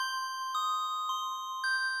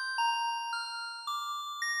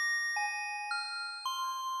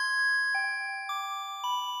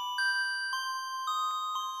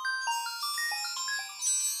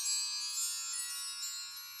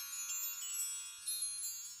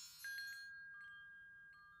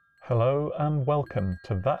Hello and welcome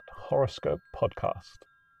to That Horoscope Podcast.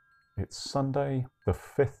 It's Sunday, the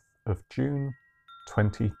 5th of June,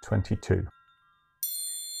 2022.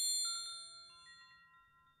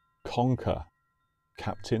 Conquer,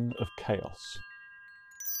 Captain of Chaos.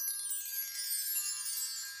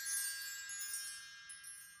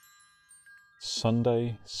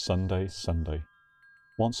 Sunday, Sunday, Sunday.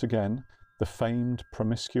 Once again, the famed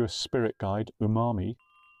promiscuous spirit guide Umami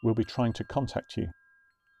will be trying to contact you.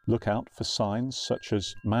 Look out for signs such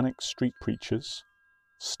as manic street preachers,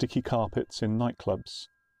 sticky carpets in nightclubs,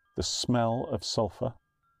 the smell of sulphur,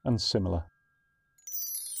 and similar.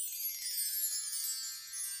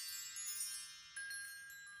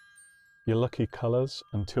 Your lucky colours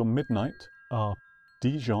until midnight are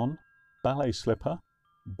Dijon, ballet slipper,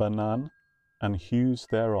 banane, and hues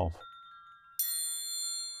thereof.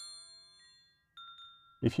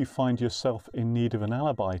 If you find yourself in need of an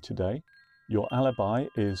alibi today, your alibi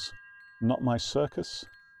is not my circus,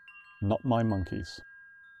 not my monkeys.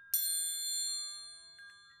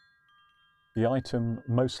 The item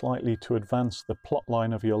most likely to advance the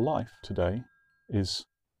plotline of your life today is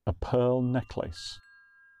a pearl necklace.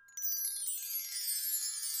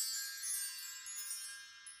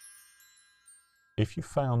 If you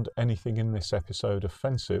found anything in this episode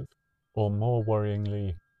offensive or more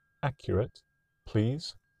worryingly accurate,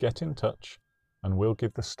 please get in touch and we'll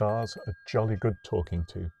give the stars a jolly good talking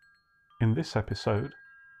to. In this episode,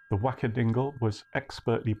 the Wackadingle was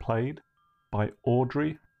expertly played by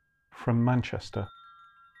Audrey from Manchester,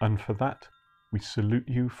 and for that we salute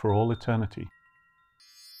you for all eternity.